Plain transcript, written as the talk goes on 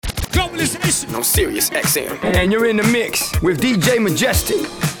Globalization on Sirius XM. And you're in the mix with DJ Majestic.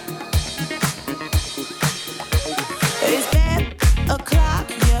 It's bad o'clock,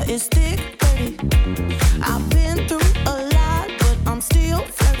 yeah, it's thick 30. I've been through a lot, but I'm still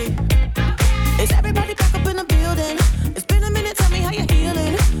flirty. Is everybody back up in the building? It's been a minute, tell me how you're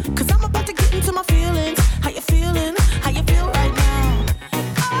healing. Cause I'm about to get into my feelings. How you feeling? How you feel right now?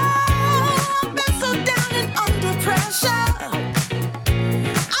 Oh, I've been so down and under pressure.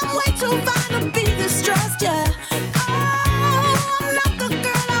 I'm way too fine to be distressed, yeah. Oh, I'm not the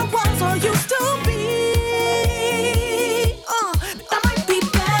girl I was or used to be. That might be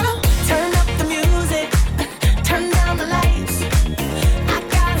better. Turn up the music, turn down the lights. I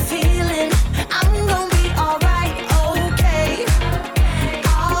got a feeling I'm gonna be alright, okay.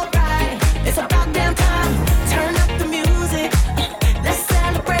 Alright, it's about damn time. Turn up the music, let's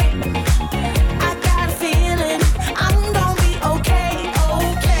celebrate. I got a feeling I'm gonna be okay,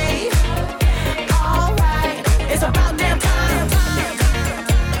 okay. Alright, it's about damn time.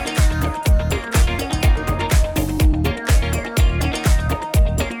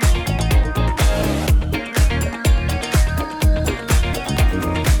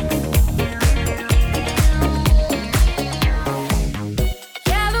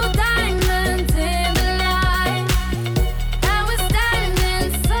 Yellow diamonds in the light. I was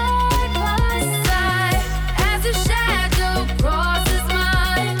standing side by side as a shadow crosses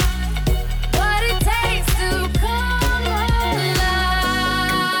mine. What it takes to come alive.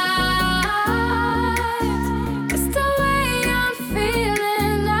 It's the way I'm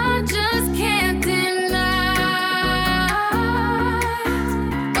feeling, I just can't deny.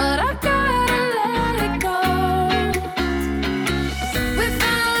 But I gotta let it go. We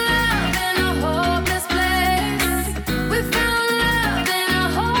found love in a hopeless place. We found love in a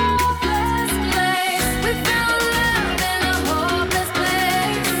hopeless place. We found love in a hopeless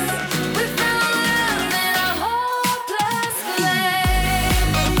place. We found love in a hopeless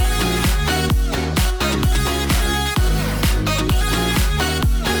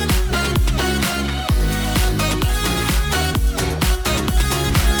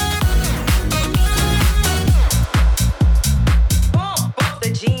Pump up the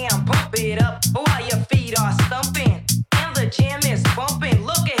jam, pump it up while your feet are stumping. And the jam is bumping.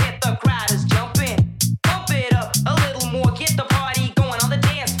 Look ahead, the crowd is jumping. Pump it up a little more, get the party going on the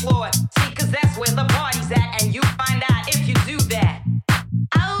dance floor. See, cause that's where the party's at, and you find out if you do that.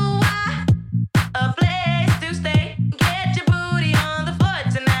 Oh, a place to stay. Get your booty on the floor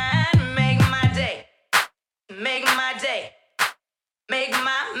tonight. Make my day. Make my day.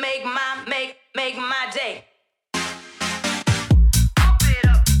 Make my day. Pump it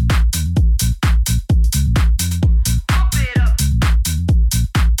up. Pump it up.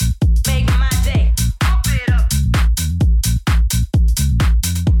 Make my day. Pump it up.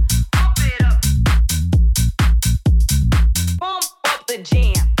 Pump it up. Pump up the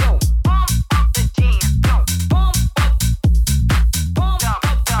jam. Go. Pump up the jam. Go. Pump up. Pump up.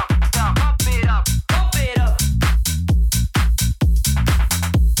 Pump it up. Pump it up.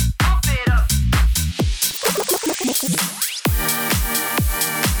 Pump it up.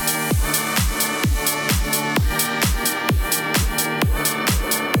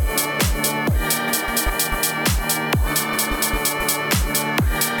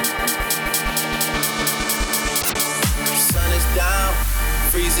 Sun is down,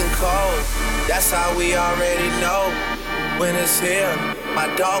 freezing cold. That's how we already know when it's here. My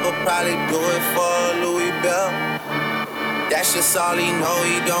dog will probably do it for Louis Bell. That's just all he know,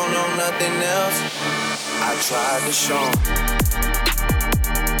 he don't know nothing else. I tried to show him.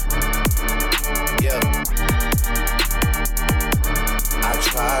 Yeah. I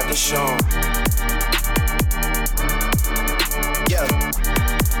tried to show him. Yeah.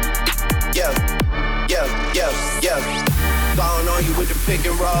 Gone on you with the pick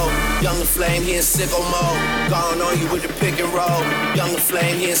and roll. Younger flame, he in sicko mode. Gone on you with the pick and roll. Younger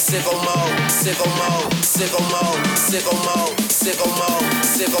flame, he in sicko mode. Sicko mode, sicko mode, sicko mode, sicko mode,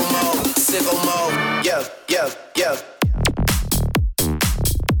 sicko mode, sicko mode. Yeah. Yeah.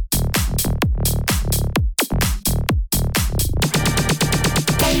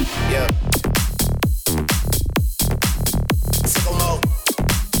 Sicko mode.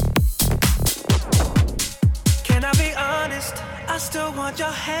 Can I be honest? I still want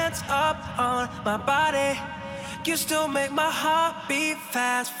your hands up on my body. You still make my heart beat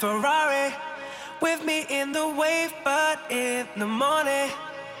fast. Ferrari with me in the wave, but in the morning.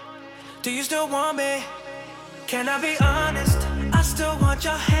 Do you still want me? Can I be honest? I still want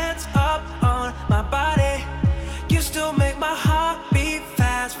your hands up on my body. You still make my heart beat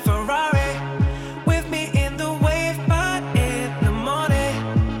fast. Ferrari with me in the wave, but in the morning.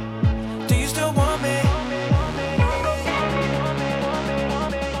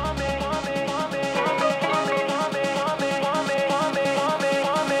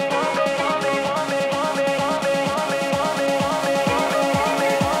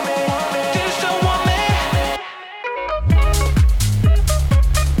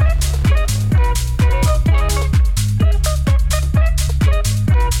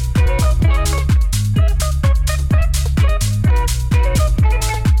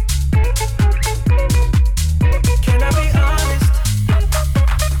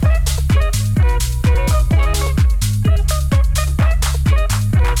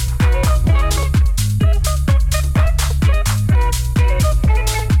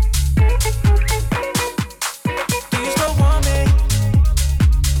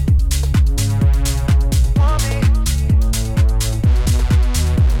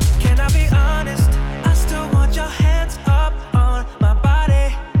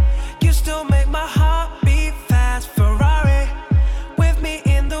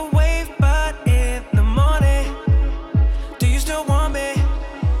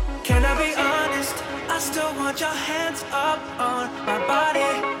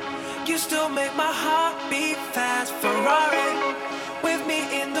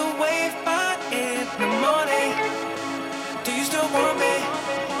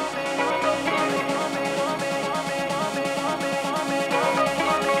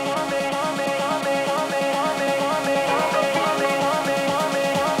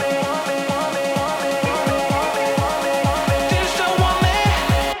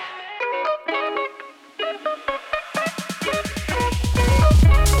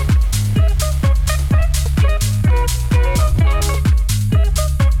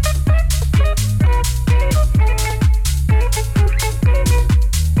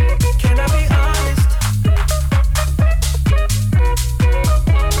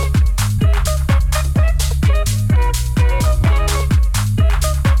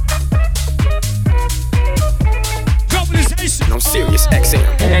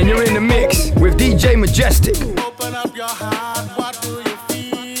 Majestic. Open up your heart, what do you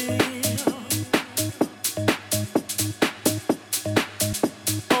feel?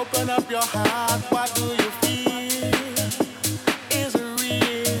 Open up your heart, what do you feel? Is it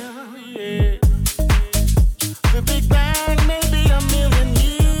real? Yeah. The Big Bang may be a million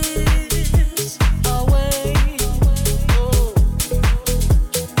years away. Oh.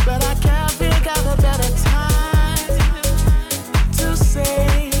 But I can't think of a better time to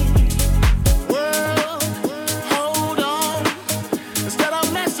say, world, hold on. Instead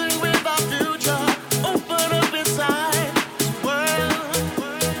of messing with our future, open up inside. World,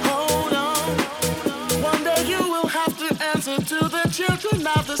 hold on. One day you will have to answer to the children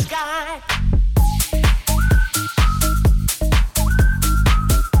of the sky.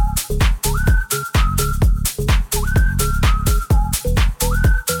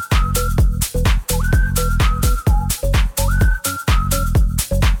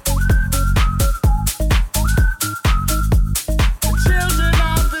 Children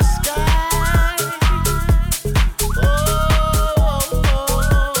of the sky. Oh,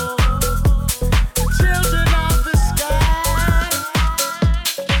 children of the sky.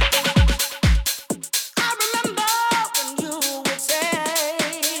 I remember when you would say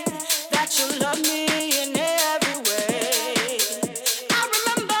that you love me in every way. I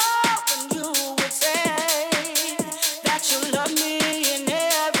remember when you would say that you love me in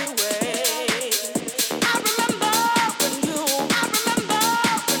every way. I remember when you, I remember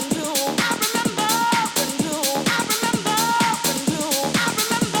when you, I remember when you, I remember when you, I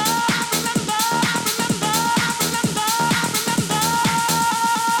remember,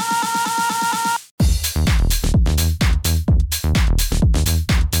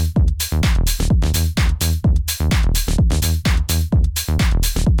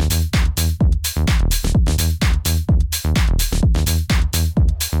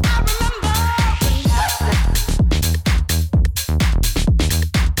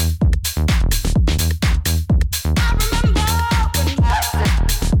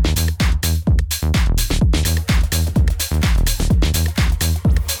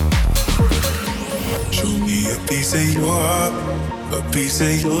 Show me a piece of your heart, a piece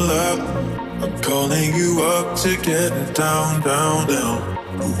of your love. I'm calling you up to get down, down, down.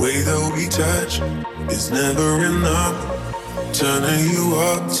 The way that we touch is never enough. Turning you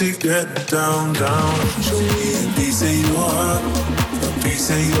up to get down, down. Show me a piece of your heart, a piece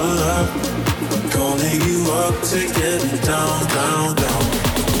of your love. I'm calling you up to get down, down, down.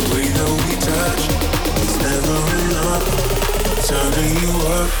 The way that we touch is never enough. Turning you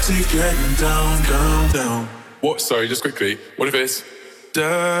up to getting down, down, down. What? Sorry, just quickly. What if it's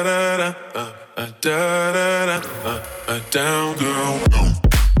Da da da, da da da, down, girl.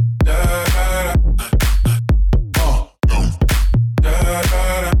 Da da da, da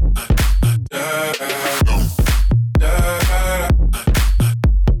da da, da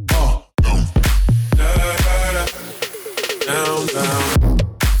da da, down, down.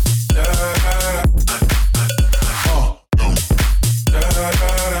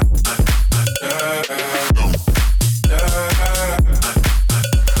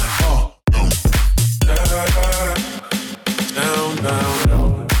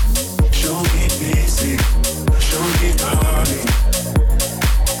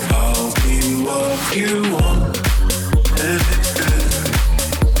 You want, and it's good.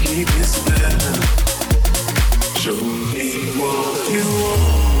 Keep it spinning. Show me what you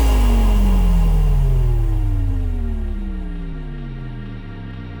want.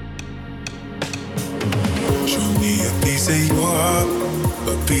 Show me a piece of your heart,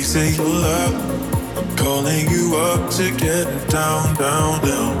 a piece of your love. I'm calling you up to get down, down,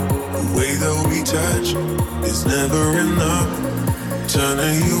 down. The way that we touch is never enough.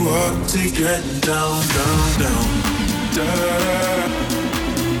 Turning you up to get down, down, down. Da da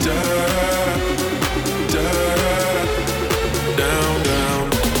da da da, down, down.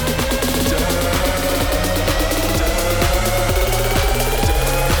 Da da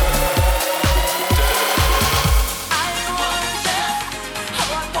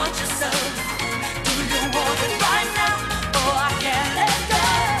I want you so. Do you want it right now? Oh, I can't let go.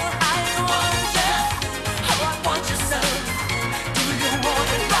 I want you so. Do you want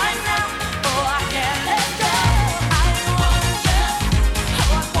it right now? Oh, I can't let go. I want you.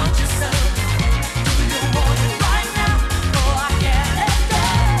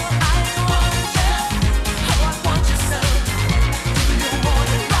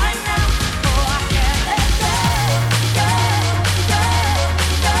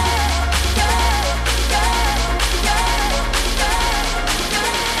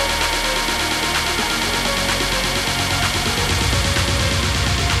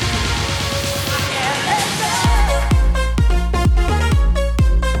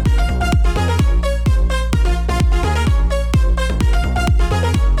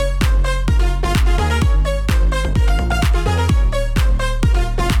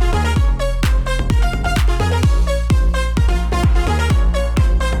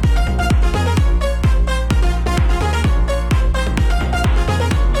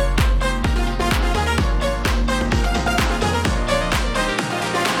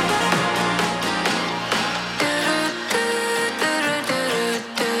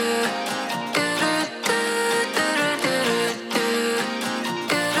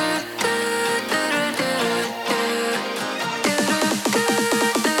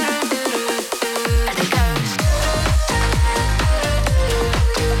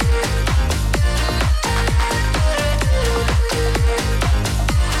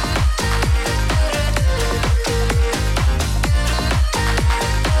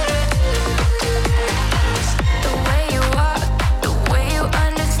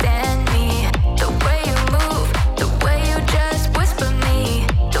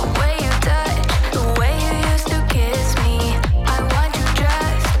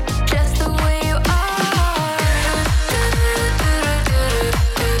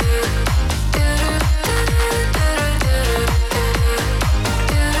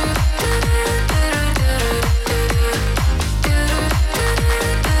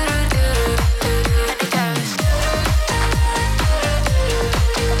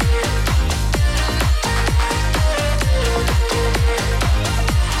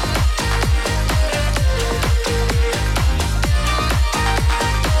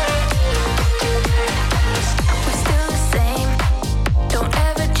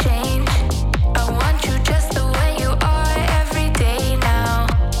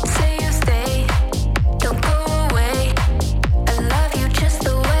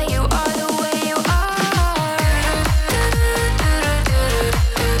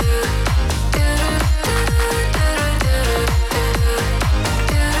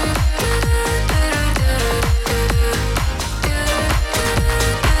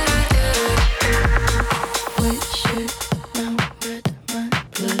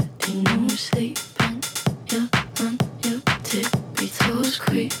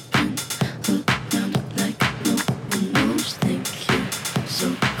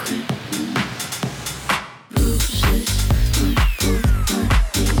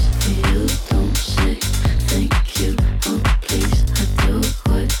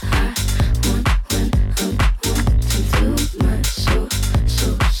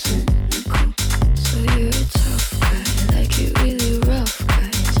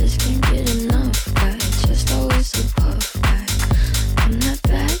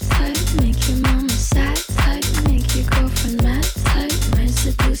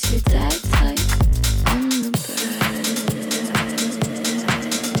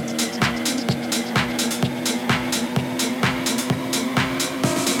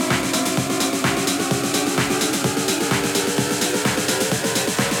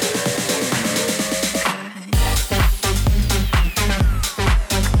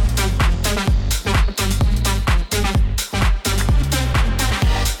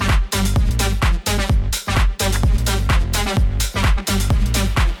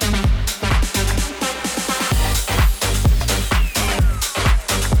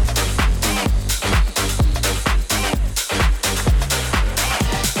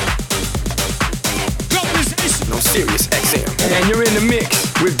 in the mix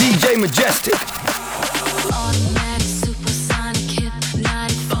with DJ Majestic. Automatic, supersonic,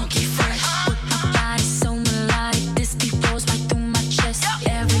 hypnotic, funky, fresh. With my body so melodic, this beat rolls right through my chest.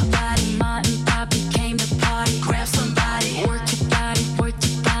 Everybody, Martin, Poppy came to party. Grab somebody, work your body,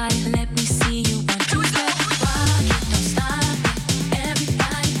 let me see you 1, 2, step. Rock it, don't stop it.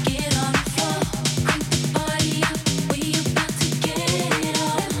 Everybody get on the floor, crank the party up. We about to get it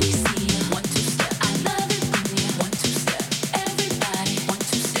on. Let me see you 1, 2, step. I love it when you 1, 2, step. Everybody 1,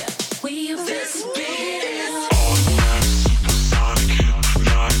 2, step. We about to get it on.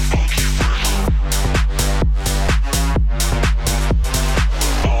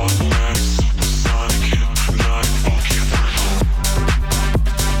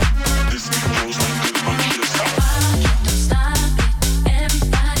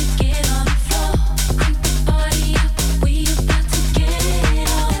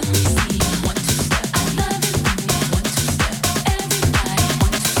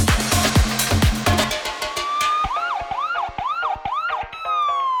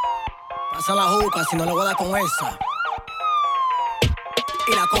 Pasa la juca, si no le voy a dar con esa.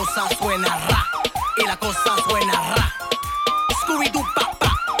 Y la cosa suena ra, y la cosa suena ra. Scooby-Doo pa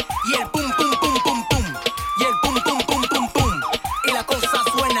pa, y el pum pum pum pum pum, y el pum pum pum pum pum. Y la cosa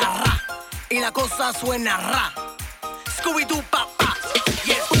suena ra, y la cosa suena ra. Scooby-Doo pa pa,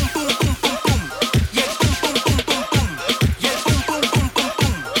 y el pum pum pum pum pum, y el pum pum pum pum pum, y el pum pum pum pum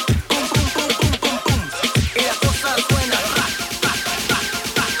pum, pum pum pum pum pum pum. Y la cosa suena ra.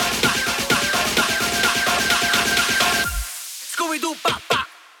 Scooby-Doo pa pa,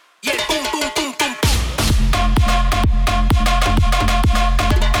 y el pum pum pum pum pum.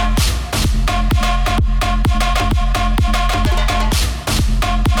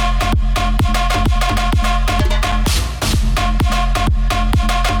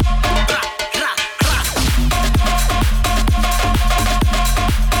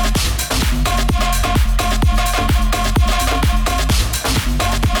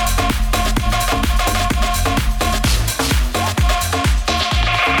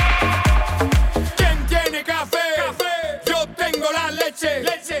 ¿Quién tiene café? Yo tengo la leche.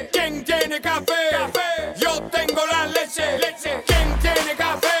 ¿Quién tiene café? Yo tengo la leche. ¿Quién tiene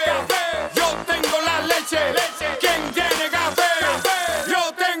café? Yo tengo la leche. ¿Quién tiene café?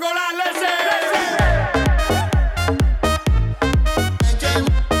 Yo tengo la leche.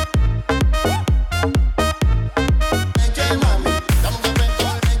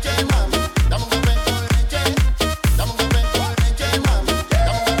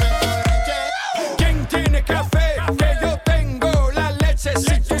 ¿Quién tiene café? Que yo tengo la leche.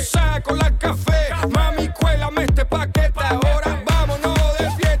 Si tú saco la café, mami, cuélame este paquete. Ahora vámonos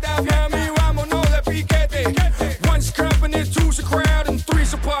de fiesta, mami, vámonos de piquete. One's company, two's a crowd, and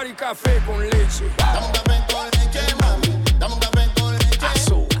three's a party. Café con leche. Dame un café con leche, mami. Dame un café con leche.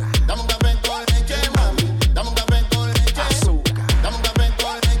 Azúcar. Dame un café con leche, mami. Dame un café con leche. Azúcar. Dame un café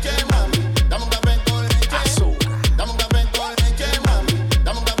con leche, mami. Dame un café con leche. Azúcar. Dame un café con leche, mami.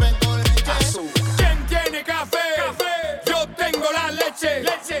 Dame un café con leche. Azúcar. ¿Quién tiene café? Yo tengo la leche.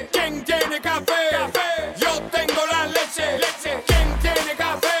 ¿Quién tiene café? Yo tengo la leche. ¿Quién tiene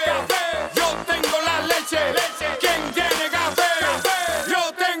café? Yo tengo la leche. ¿Quién tiene café? Yo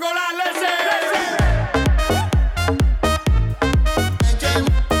tengo la leche.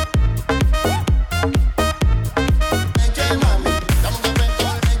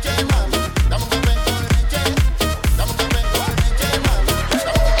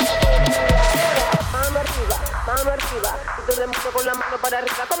 Mano arriba, y todo el mundo con la mano para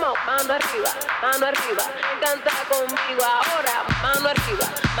arriba, como mano arriba, canta conmigo ahora, mano arriba,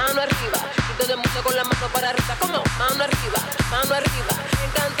 y todo el mundo con la mano para arriba, como mano arriba,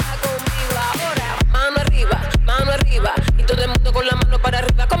 canta conmigo ahora, mano arriba, y todo el mundo con la mano para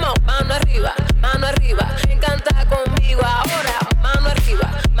arriba, como mano arriba, canta conmigo ahora, mano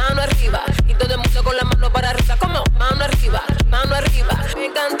arriba, y todo el mundo con la mano para arriba, como mano arriba,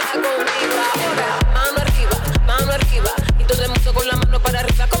 canta conmigo ahora, mano arriba, y todo el mundo con la mano para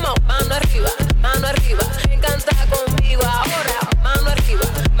arriba, como mano arriba, canta conmigo ahora, mano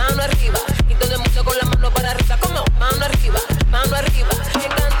arriba, y todo el mundo con la mano para arriba, como mano arriba,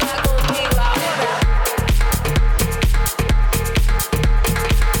 canta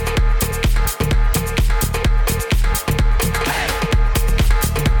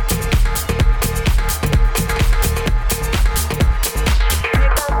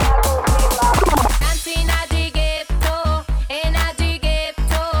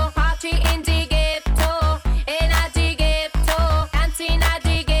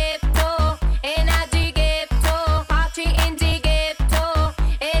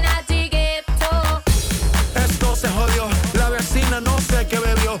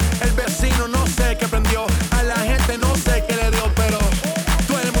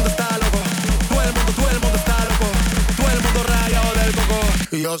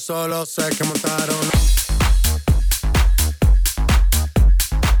Yo solo sé que montaron.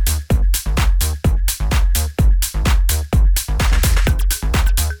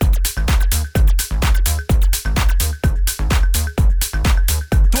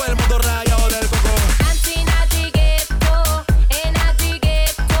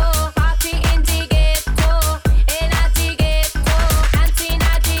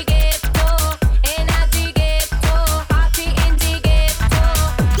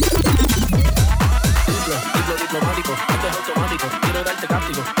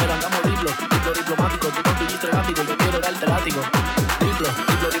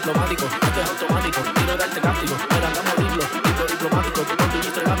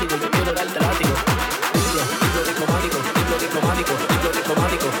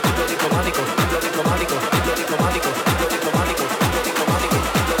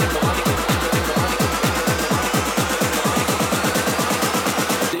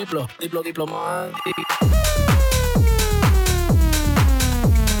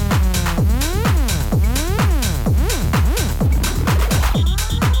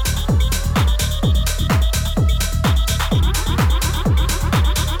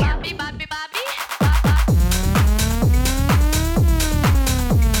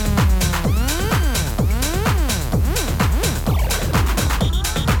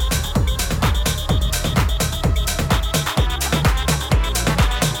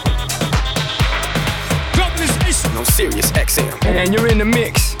 Sirius XM. And you're in the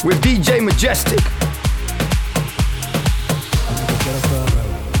mix with DJ Majestic.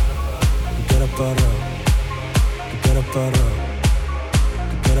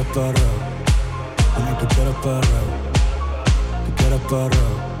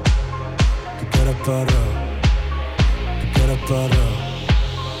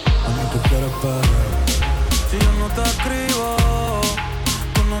 Si yo no te escribo,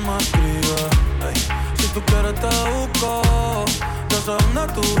 tú no me escribes. Si tú quieres te busco, yo sé dónde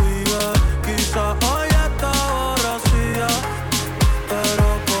tú vives. Quizá hoy está borracía, pero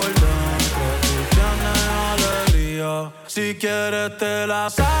por dentro tú tienes alegría. Si quieres te la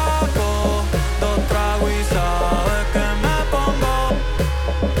saco, 2 tragos y sabes que me pongo.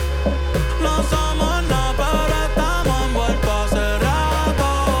 No somos nada, pero estamos envueltos hace rato.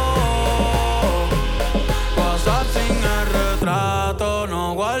 WhatsApp sin el retrato,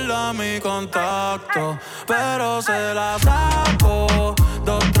 no guarda mi contacto, pero se la saco,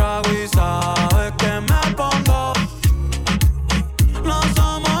 2 tragos y sabes que me pongo. No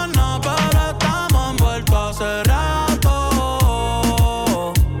somos nada, pero estamos envueltos hace rato.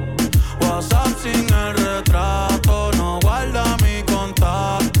 WhatsApp sin el retrato, no guarda mi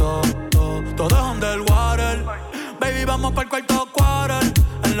contacto. Todo es underwater, baby, vamos pa'l cuarto quarter.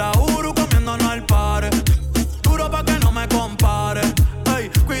 En la Uru comiéndonos al pare, duro pa' que no me compare.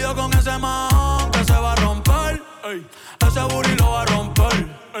 Ey, cuido con ese man que se va a romper. Ey, ese booty lo va a romper.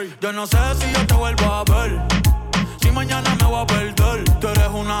 Ey, yo no sé si yo te vuelvo a ver, si mañana me voy a perder. Tú eres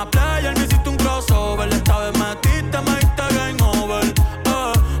una player, me hiciste un crossover. Esta vez metiste, me diste game over.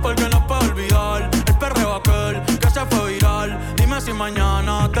 Porque no puedo olvidar el perreo aquel que se fue viral. Dime si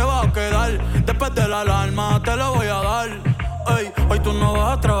mañana te va a quedar. Después de la alarma te lo voy a dar. Ey, hoy tú no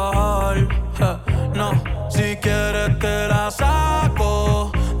vas a trabajar. No, si quieres te la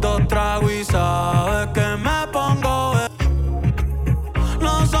saco, 2 tragos y sabes que me pongo.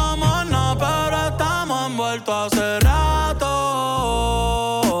 No somos nada, pero estamos envueltos hace rato.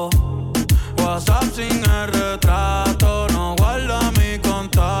 WhatsApp sin el retrato, no guarda mi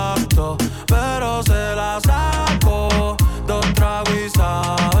contacto, pero se la saco, 2 tragos y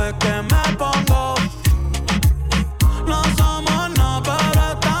sabes que me pongo. No somos nada, pero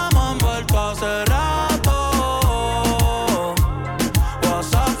estamos envueltos hace rato.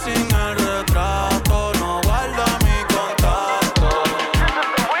 WhatsApp sin el retrato, no guarda mi contacto.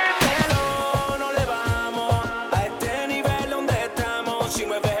 Pero no le vamos a este nivel donde estamos. Si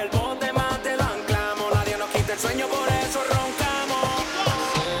mueves el bote más te lo anclamos. Nadie nos quita el sueño, por eso roncamos.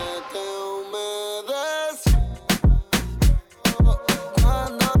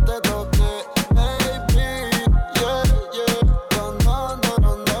 Cuando te toque, baby, yeah, yeah.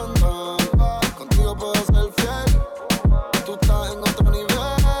 Contigo puedo ser fiel, tú estás en otro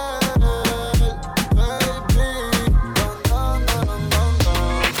nivel, baby.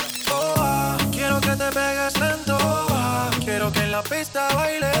 Quiero que te pegues lento, quiero que en la pista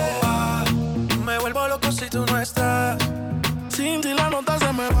baile. Me vuelvo loco si tú no estás. Sin ti la nota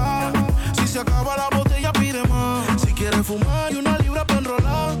se me va. Si se acaba la botella pide más. Si quieres fumar y una libra para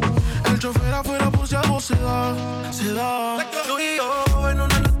enrolar. El chofer afuera puse a vocear. Se da. Tú y yo en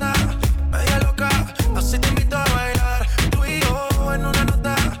una nota media loca, así te invito a bailar. Tú y yo en una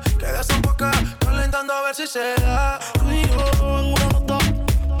nota sea. Tú y yo en una nota,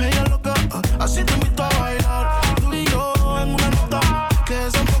 bella loca, así te invito a bailar. Tú y yo en una nota,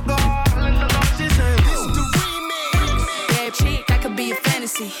 que se enfoca. Bad chick, I could be a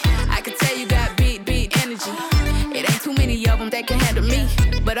fantasy. I could tell you got beat energy. It ain't too many of them that can handle me,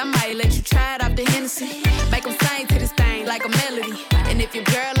 but I might let you try it off the Hennessy. Make them sing to this thing like a melody. And if your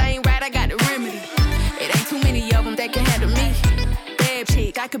girl ain't right, I got the remedy. It ain't too many of them that can handle me. Bad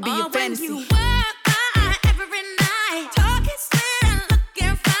chick, I could be a fantasy. When you walk by every night, talking sweet and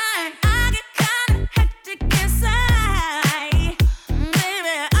looking fine, I get kinda hectic inside.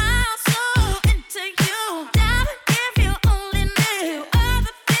 Baby, I'm so into you. Never if you only knew all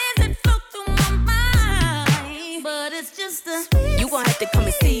the things that flow through my mind. But it's just a You gon' have to come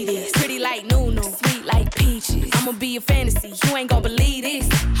and see this. Pretty like Nunu, sweet like peaches. I'ma be a fantasy, you ain't gon' believe this.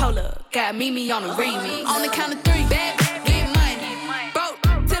 Hold up, got Mimi on the remix. On the count of 3, bad, get money. Broke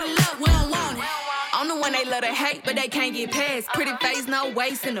to the left, we don't want it. I'm the one they love to hate, but they can't get past. Pretty face, no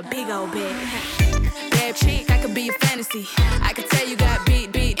waist, and a big old bag. Bad chick, I could be a fantasy. I could tell you got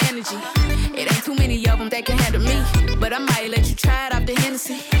beat energy. It ain't too many of them that can handle me, but I might let you try it off the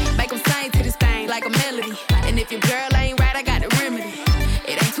Hennessy. Make them sing to this thing like a melody. And if your girl ain't right, I got the remedy.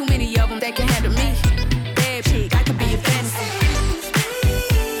 It ain't too many of them that can handle me. Bad chick, I could be a fantasy.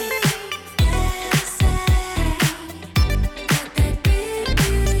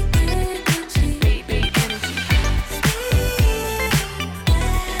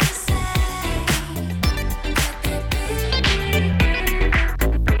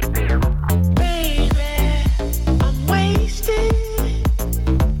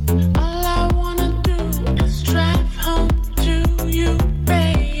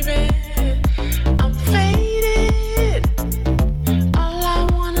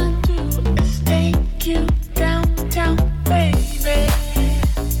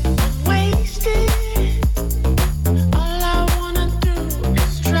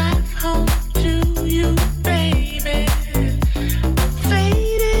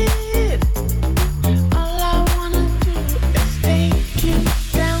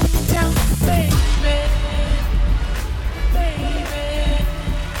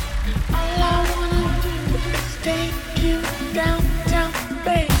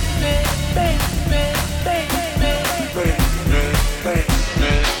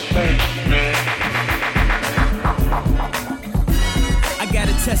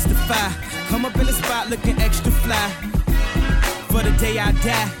 Come up in the spot looking extra fly. For the day I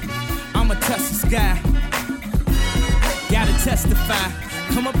die, I'ma touch the sky. Gotta testify.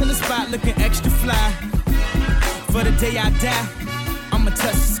 Come up in the spot looking extra fly. For the day I die, I'ma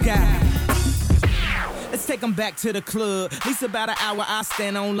touch the sky. Let's take them back to the club. At least about an hour I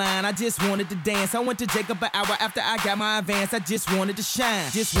stand online. I just wanted to dance. I went to Jacob an hour after I got my advance. I just wanted to shine.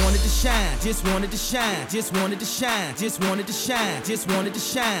 Just wanted to shine. Just wanted to shine. Just wanted to shine. Just wanted to shine. Just wanted to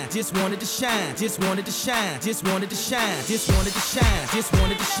shine. Just wanted to shine. Just wanted to shine. Just wanted to shine. Just wanted to shine. Just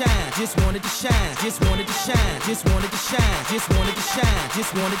wanted to shine. Just wanted to shine. Just wanted to shine. Just wanted to shine. Just wanted to shine.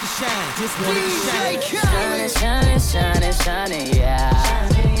 Just wanted to shine. Just wanted to shine. Shining, shining, shining, shining,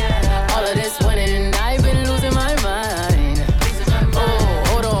 yeah. All of this winning and I've been losing my mind. Oh,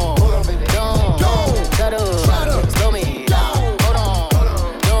 hold on, baby. Don't shut up, slow me down. Hold on,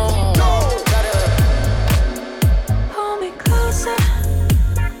 don't shut up. Hold me closer.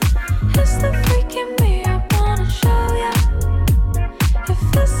 It's the freak in me I wanna show ya. It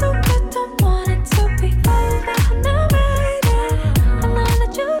feels so good, don't want it to be over. Now, baby, I know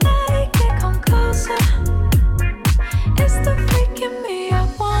that you like it. Come closer. It's the freak in me I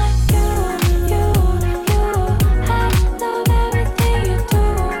want you.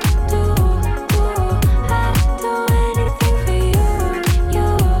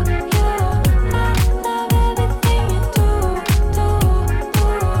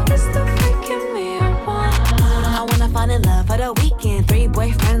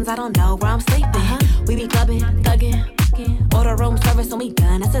 I don't know where I'm sleeping. We be clubbing, thugging, order room service when we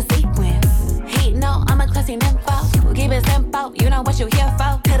done. It's a sequence. He know I'm a classy nympho. Keep it simple, you know what you here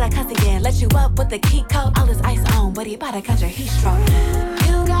for. Could I cuss again? Let you up with the key code. All this ice on, but he bout to catch your heat stroke.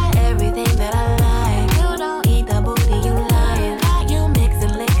 You got everything that I like. You don't eat the booty, you lying. You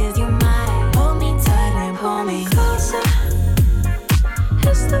mixing liquors, you might. Pull me tight and pull me closer.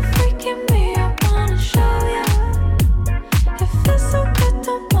 It's the freak in me I wanna show ya. It feels so good,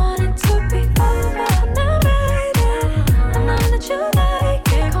 don't want it to be over. Now, baby, I know that you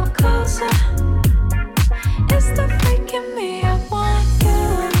like it. Come closer. It's the freak in me I want you.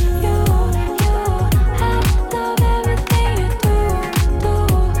 I love everything you do.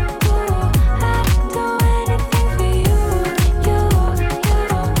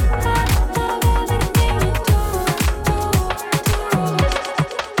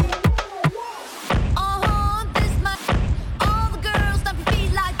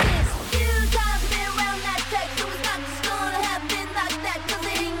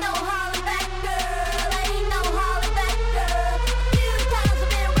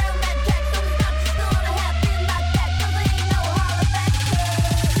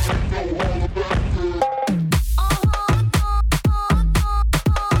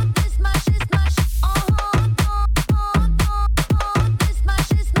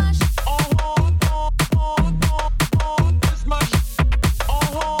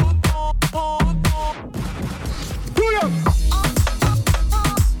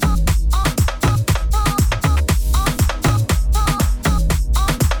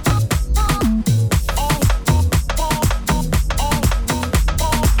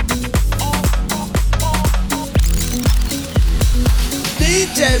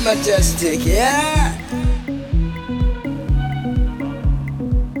 DJ Majestic, yeah?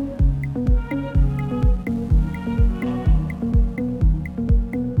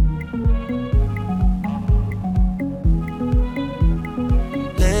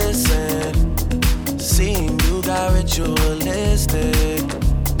 Ritualistic,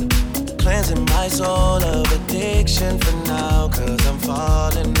 cleansing my soul of addiction for now, 'cause I'm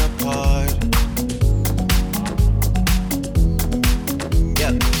falling apart.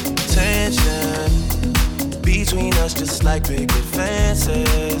 Yeah, tension between us just like picket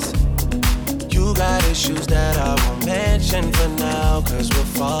fences. You got issues that I won't mention for now, 'cause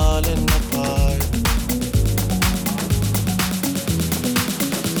we're falling apart.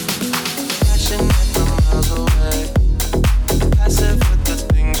 Passionate from miles away, passive with the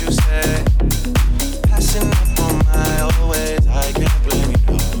things you say, passing up on my old ways. I can't blame you,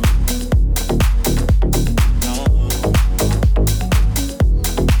 no.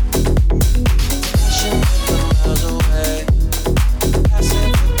 Passionate from miles away,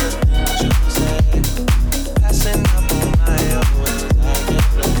 passive with the things you say, passing up on my old ways. I can't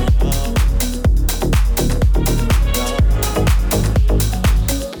blame you, no.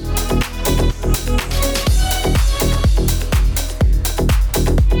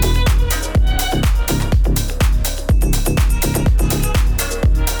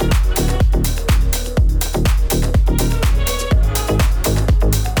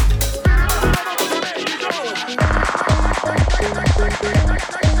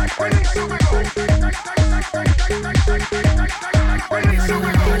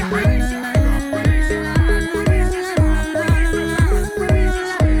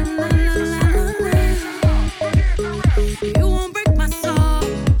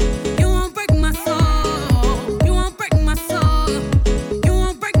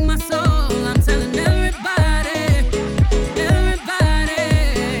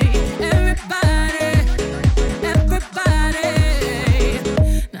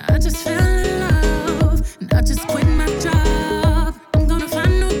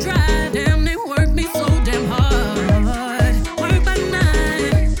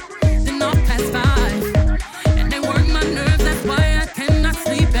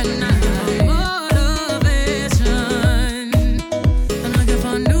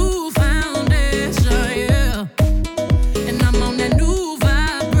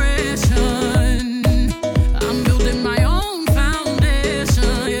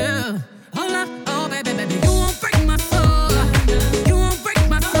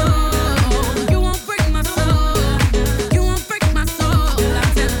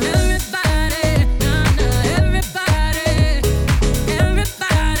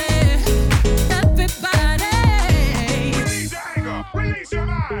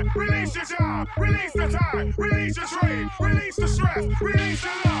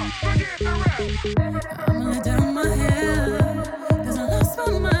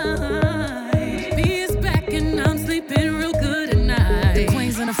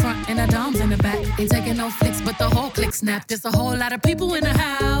 There's a whole lot of people in the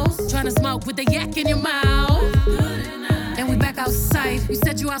house trying to smoke with the yak in your mouth. And we back outside. You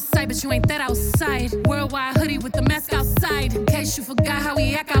said you outside, but you ain't that outside. Worldwide hoodie with the mask outside, in case you forgot how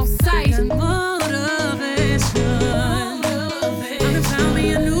we act outside. Motivation. I found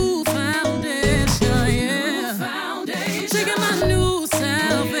me a new foundation, yeah. Taking my new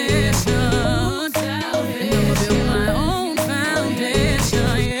salvation. And I'ma build my own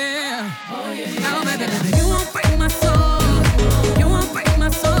foundation, yeah. Oh, baby, you won't break my soul.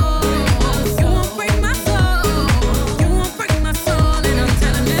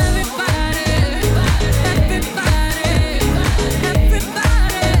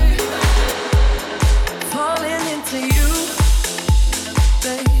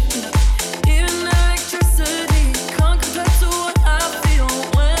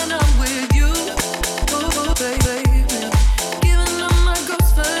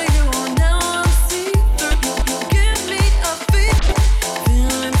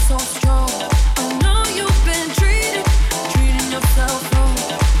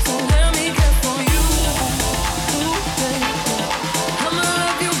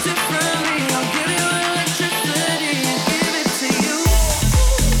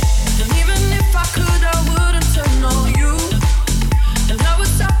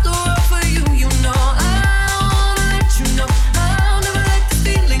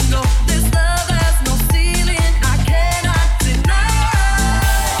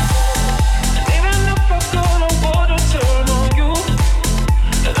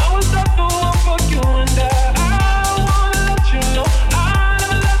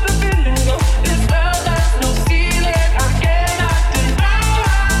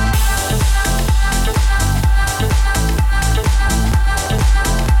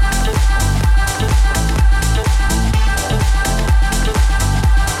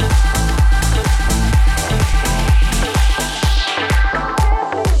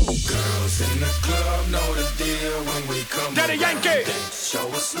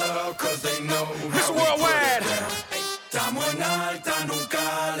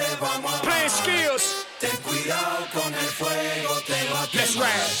 cuidado con el fuego, te va a quemar. Let's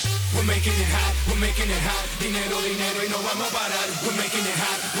ride. We're making it hot, we're making it hot. Dinero, dinero y no vamos a parar. We're making it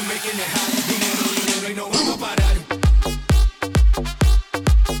hot, we're making it hot. Dinero, dinero y no vamos a parar.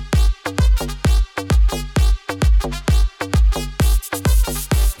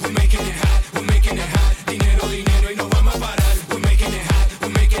 We're making it hot, we're making it hot. Dinero, dinero y no vamos a parar. We're making it hot, we're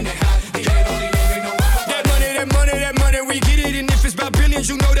making it hot. Dinero, dinero y no vamos a parar. That money, we get it. And if it's about billions,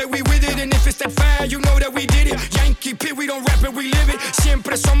 you know that we with it. And if it's that fire, you know that we did it. Yankee P, we don't rap it, we live it.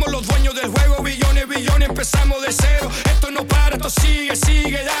 Siempre somos los dueños del juego. Billones, billones, empezamos de cero. Esto no para, esto sigue,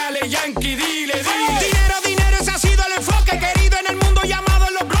 sigue. Dale, Yankee, dile, dile. Dinero, dinero, ese ha sido el enfoque. Querido en el mundo, llamado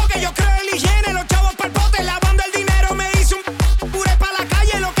en los bloques. Yo creo en la higiene, los chavos pa'l bote. Lavando el dinero, me hice un puré pa' la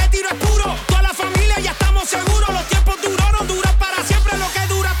calle. Lo que tiro es puro. Toda la familia ya estamos seguros. Los tiempos duraron, duran para siempre. Lo que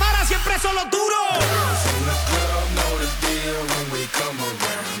dura para siempre son los duros.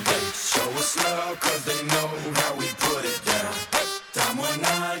 Cause they know how we put it down. Estamos en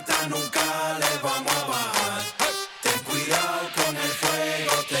alta, nunca le vamos a bajar. Ten cuidado con el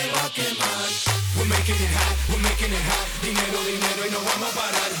fuego, te va a quemar. We're making it hot, we're making it hot. Dinero, dinero y no vamos a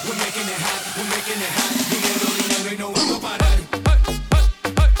parar. We're making it hot, we're making it hot. Dinero, dinero y no vamos a parar.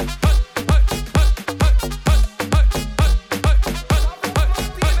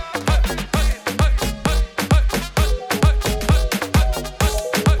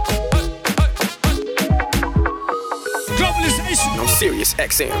 On Sirius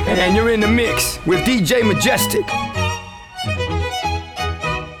XM. And you're in the mix with DJ Majestic.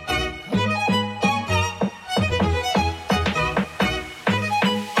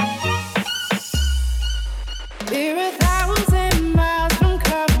 We're 1,000 miles from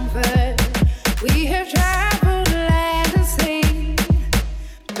comfort. We have traveled land and sea.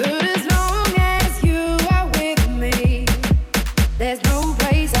 But as long as you are with me, there's no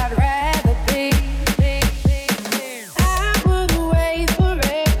place I'd rather be. I would wait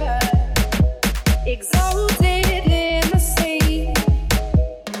forever, exalted.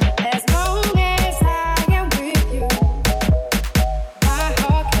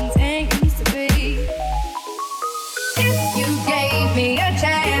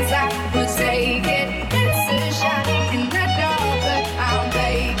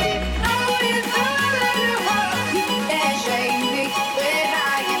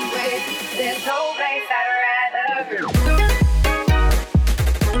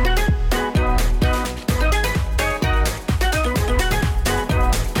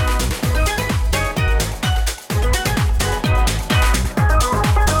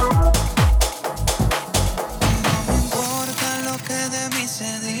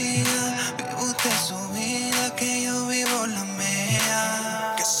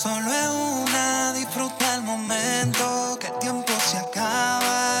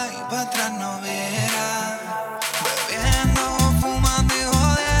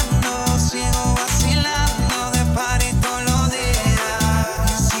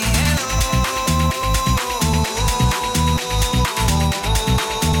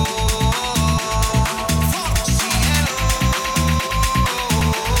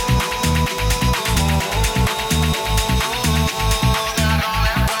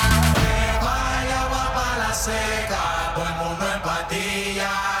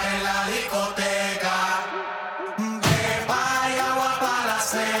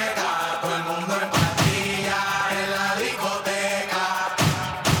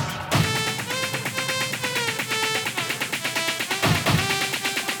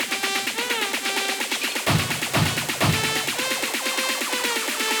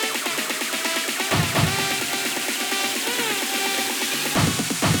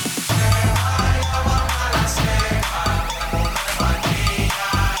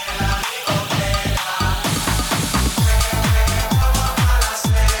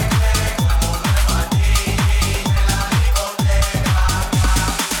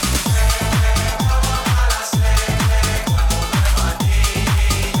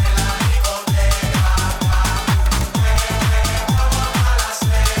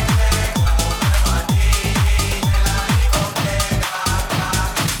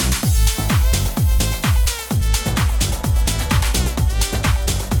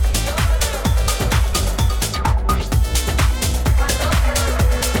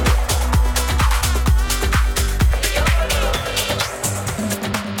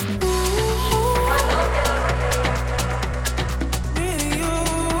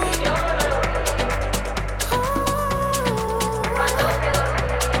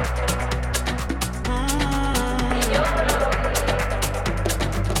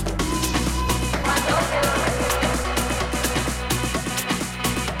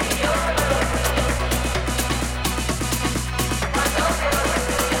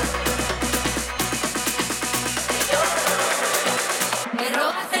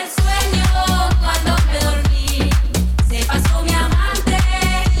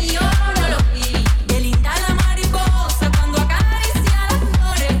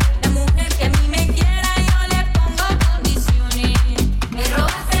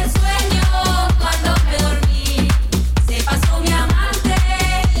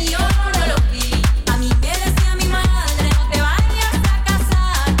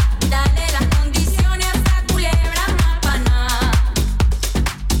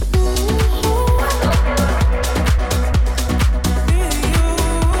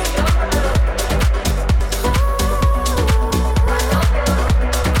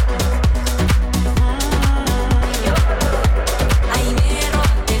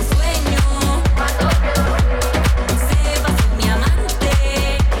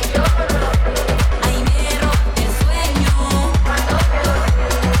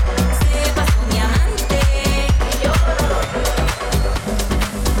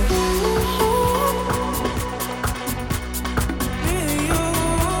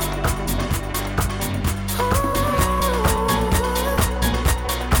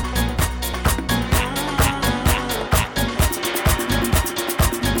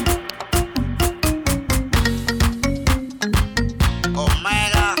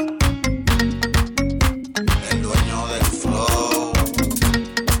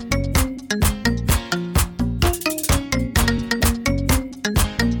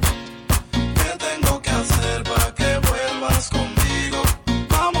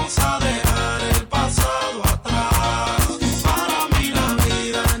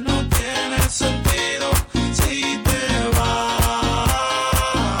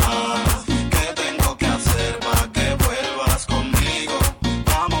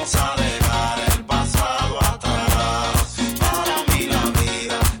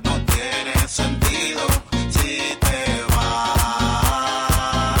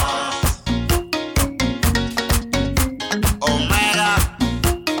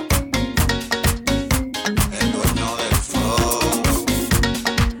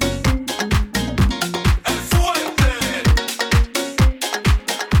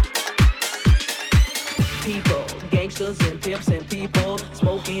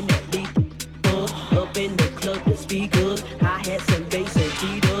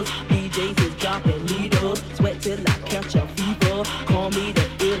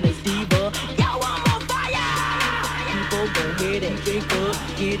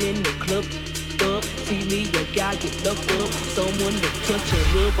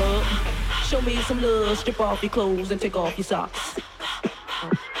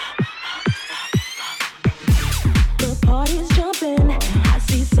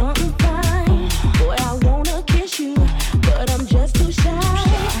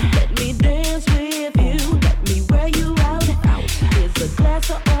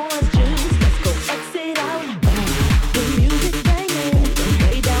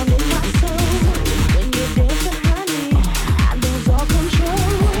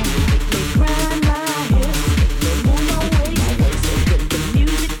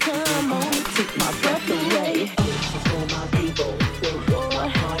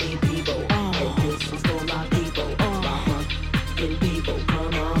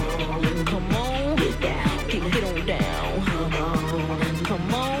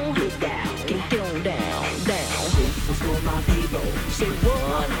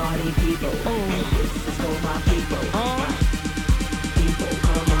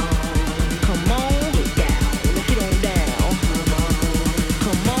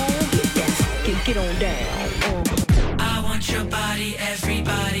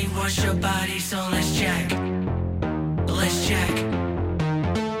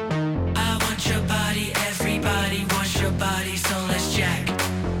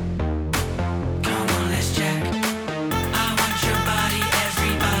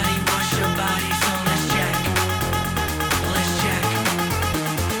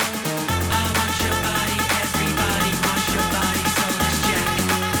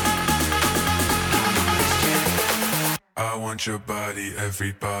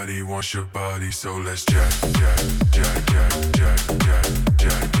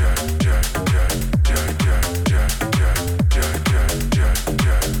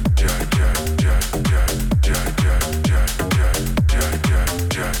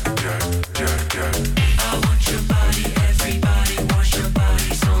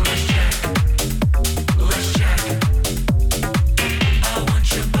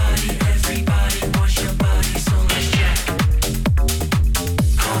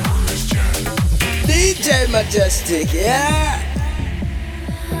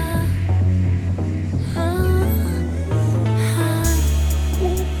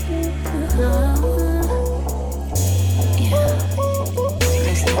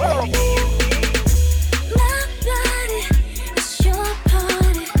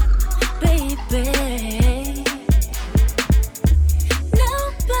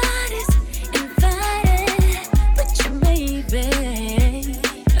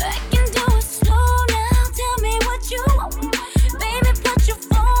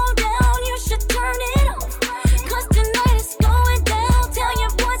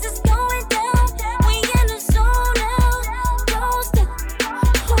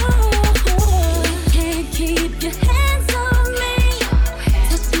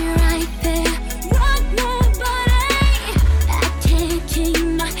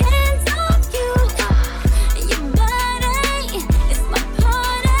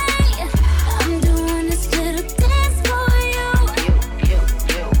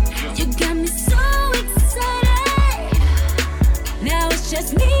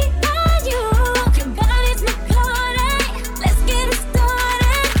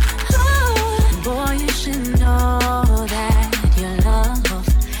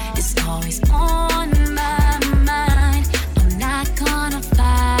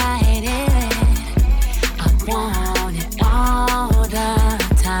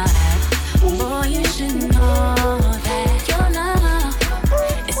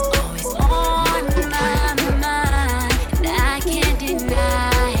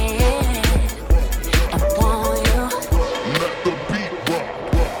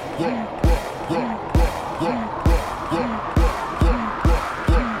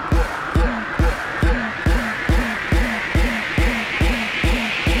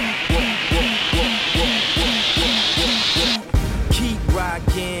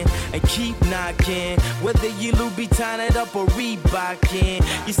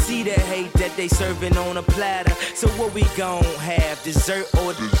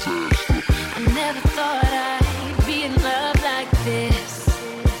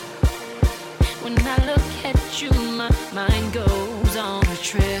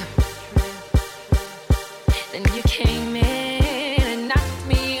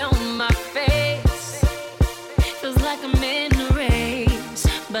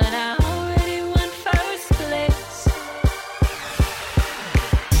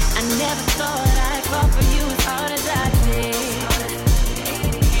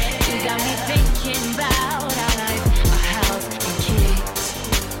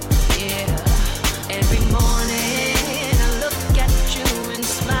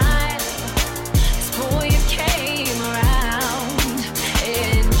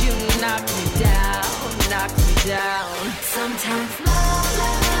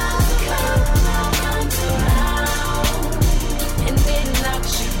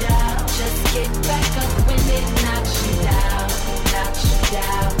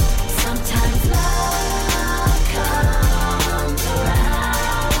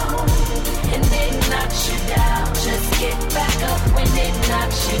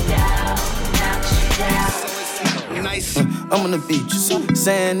 ice. I'm on the beach,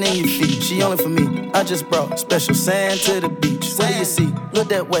 sand in your feet. She only for me. I just brought special sand to the beach. What do you see? Look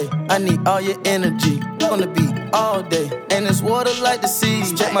that way. I need all your energy. On the beat all day, and it's water like the sea.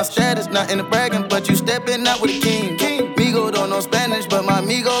 Check my status, not in the bragging, but you stepping out with a king. Migo don't know Spanish, but my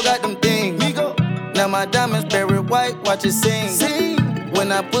Migo got them things. Now my diamonds buried white, watch it sing.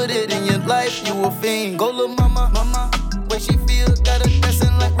 When I put it in your life, you a fiend. Go little mama, way she feel, got her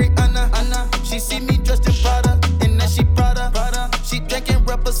dressing like Rihanna. She see me dressed in Prada, and then she Prada. She drinking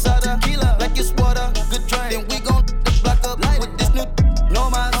Reposada, tequila like it's water. Good drink, then we gon' the block up with this new. No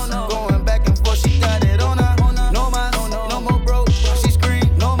mas, going back and forth, she got it on her. No mas, no more broke, she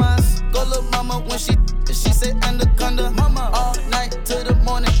scream. No mas, go little mama when she say anaconda. Mama, all night till the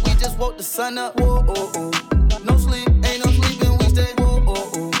morning, we just woke the sun up. Whoa, oh, oh. No sleep, ain't no sleeping, we stay. Whoa,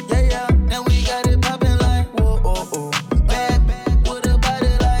 oh, oh. Yeah, now we got it poppin' like. Whoa, oh, oh. Bad, with a body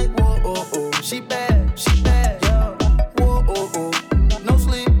like. Whoa, oh, oh. She bad, yeah. Whoa, oh, oh. No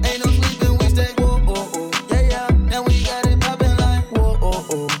sleep, ain't no sleeping, we stay. Whoa, oh, oh. Yeah, now we got it poppin' like. Whoa, oh,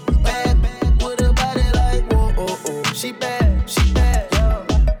 oh. Bad, with a body like. Whoa, oh, oh. She bad, yeah.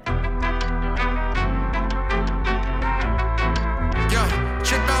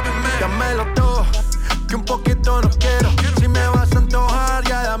 Dámelo todo, que un poquito no quiero. Si me vas a antojar,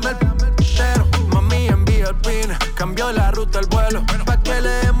 ya dame el entero. Mami, envía el pin, cambió la ruta del vuelo. Pa' que le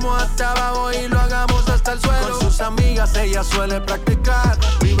demos hasta abajo y lo hagamos hasta el suelo. Con sus amigas ella suele practicar.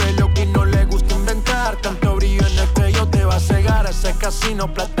 Vive lo que no le gusta inventar. Tanto brillo en el cuello te va a cegar. A ese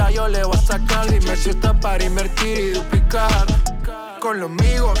casino plata yo le voy a sacar. Dime si está para invertir y duplicar. Con los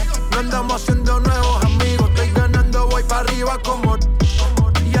amigos, no andamos haciendo nuevos amigos. Estoy ganando, voy para arriba como...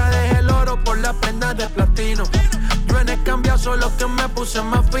 Ya dejé el oro por la prenda de platino. Yo en el cambio solo que me puse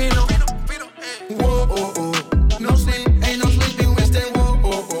más fino. Whoa, oh, oh. No sleep, ain't no sleeping, we stay. Whoa,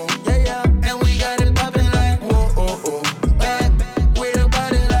 oh, oh. Yeah, and we got it poppin' like. Whoa, oh, oh. Bad, with a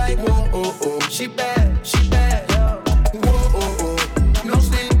body like. Whoa, oh, oh. She bad, yeah. Whoa, oh, oh. No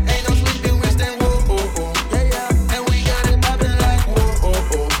sleep, ain't no sleeping, we stay. Whoa, oh, oh. Yeah, and we got it poppin' like. Whoa, oh,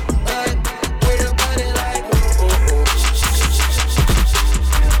 oh. Bad, with a body like. Whoa, oh, oh.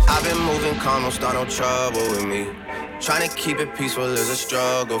 I've been moving calm, don't start no trouble with me. Trying to keep it peaceful is a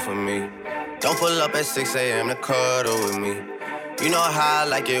struggle for me. Don't pull up at 6 a.m. to cuddle with me. You know how I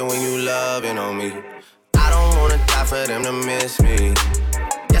like it when you loving on me. I don't wanna die for them to miss me.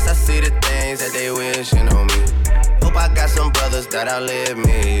 Yes, I see the things that they wishing on me. Hope I got some brothers that outlive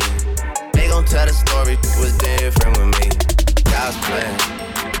me. They gon' tell the story was different with me. God's plan,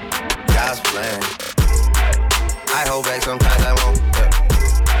 God's plan. I hold back sometimes I won't. Yeah.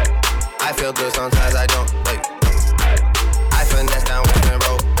 I feel good sometimes I don't. Like, I finesse down Western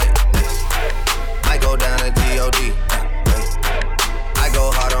Road. I go down to D.O.D. I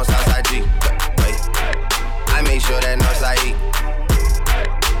go hard on Southside G. I make sure that Northside E.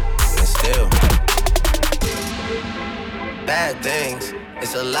 And still, bad things.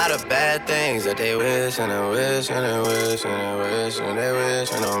 It's a lot of bad things that they wish and they wish and they wish and they wish and they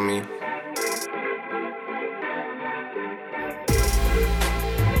wishing on me.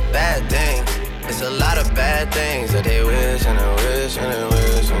 Bad things. It's a lot of bad things that they wish and they wish and they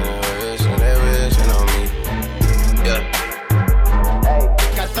wish and they wish and they wishing on me. Yeah.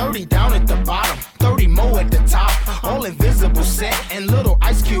 Got 30 down at the bottom, 30 more at the top. All invisible set and little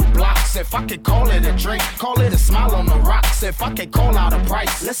ice cube blocks. If I could call it a drink, call it a smile on the rocks. If I could call out a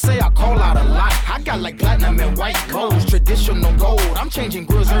price, let's say I call out a lot. I got like platinum and white clothes, traditional gold. I'm changing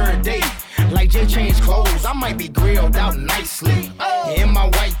grills every day, like Jay changed clothes. I might be grilled out nicely in my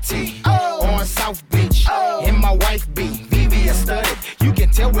white tee on South Beach. In my wife beat, VVS studded. You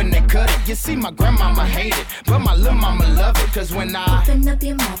can tell when they cut it. You see, my grandmama hate it, but my little mama love it. Cause when I open up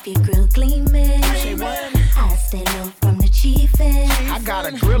your mouth, your grill gleaming. I stay low from the chiefin'. I got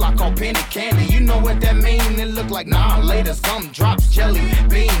a grill I call penny candy. You know what that mean? It look like later gumdrops, jelly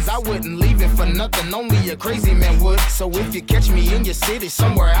beans. I wouldn't leave it for nothing, only a crazy man would. So if you catch me in your city,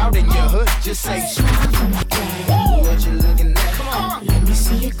 somewhere out in your hood, just say what you looking at? Come on, let me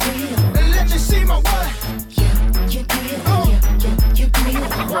see your grill. And let you see my what? Your grill, your grill.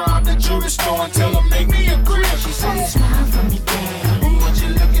 I robbed the jewelry store and tell her make me a grill. She said, smile for me, daddy. What you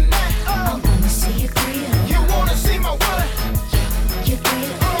looking at? I wanna see your grill. You wanna see my what? Your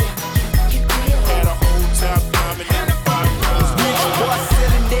grill, your grill. Got a whole top diamond in the bottom. Rich boy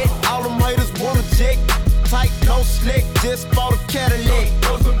selling it, all them haters wanna check. Tight, no slick, just bought a Cadillac.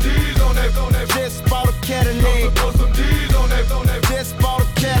 Throw some D's on that. Just bought a Cadillac. Throw some D's on that. Just bought a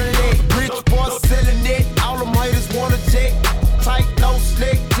Cadillac. Rich boy selling it, all them haters wanna check. Tight, no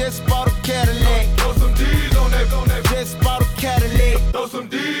slick, just bought a Cadillac. Throw some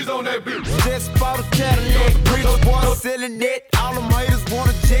selling it. All them haters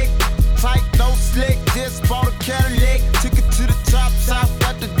wanna check. Tight, no slick, just bought a Cadillac. Took it to the top,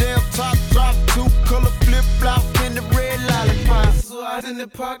 got the damn top drop. 2-color flip-flop in the red lollipop. So I was in the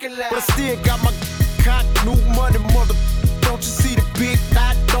parking lot. But I still got my cock, new money, mother. Don't you see the big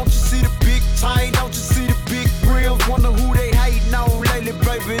knot? Don't you see the big chain? Don't you see the big grills? Wonder who they hating on lately,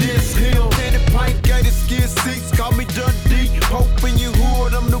 baby, this him. Danny Pint, gated skin seats, call me Dundee. Hoping you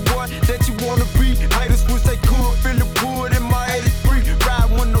hood, I'm the one that you wanna be. Haters wish they could feel the wood in my 83.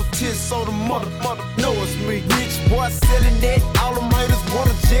 Ride with no tits, so the mother know it's me. Rich boy selling it, all them haters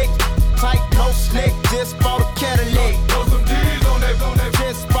wanna check. Tight, no slick, just bought a Cadillac. Throw some D's on that,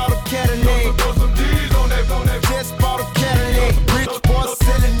 just bought a Cadillac. Throw some D's on that, just bought a Cadillac. Rich boy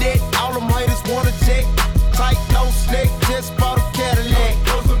selling it, all them haters wanna check. Tight, no slick, just bought a Cadillac.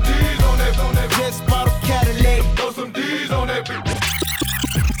 Throw some D's on that, just bought a Cadillac. Throw some D's on that.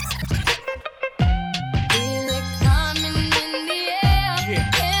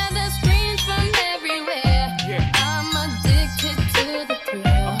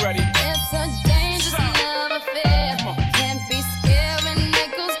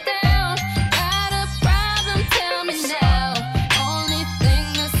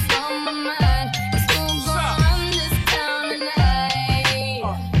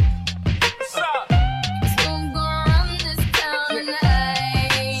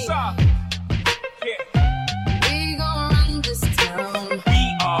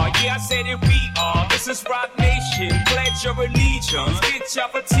 This is Rock Nation, pledge your allegiance, get your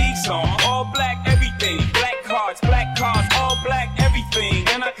fatigues on. All black everything, black cars, all black everything.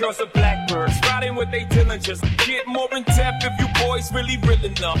 And our girls are blackbirds, riding with they diligence. Get more in depth if you boys really real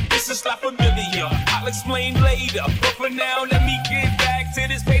enough. This is not familiar, I'll explain later. But for now, let me get back to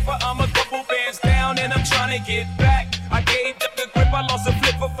this paper. I'm a couple bands down and I'm trying to get back. I gave up the grip, I lost a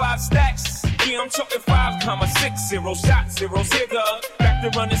flip for 5 stacks. Yeah, I'm talking 5,60 shot, 0 zigger. Back to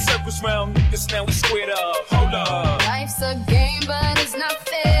running circles round niggas, now we squared up. Hold up. Life's a game, but it's not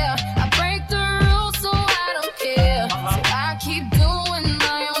fair. I break the rules, so I don't care. So I keep doing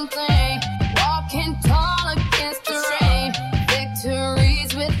my own thing, walking tall against the rain.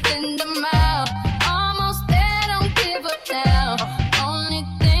 Victories within the mile, almost there, don't give up now. Only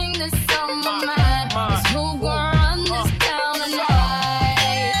thing that's on my mind is who gon' run this town tonight.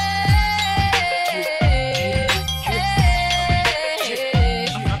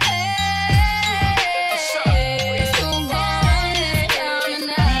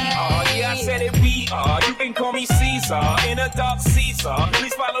 Call me Caesar, in a dark Caesar.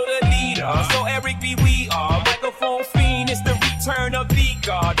 Please follow the leader. So Eric B. We are microphone fiend. It's the return of the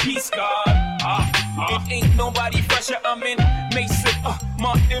God, peace God. It ain't nobody fresher. I'm in Mason,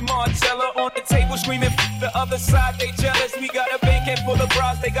 Martin Marcella on the table screaming. The other side they jealous. We got a banquet full of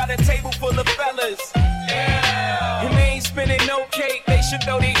bras. They got a table full of fellas. Yeah. And they ain't spinning no cake. They should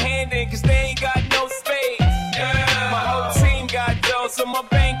throw their hand in, cause they ain't got no space. Yeah. My whole team got dough, so my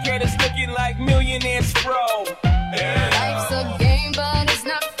banquet is looking like millionaires, bro. Yeah.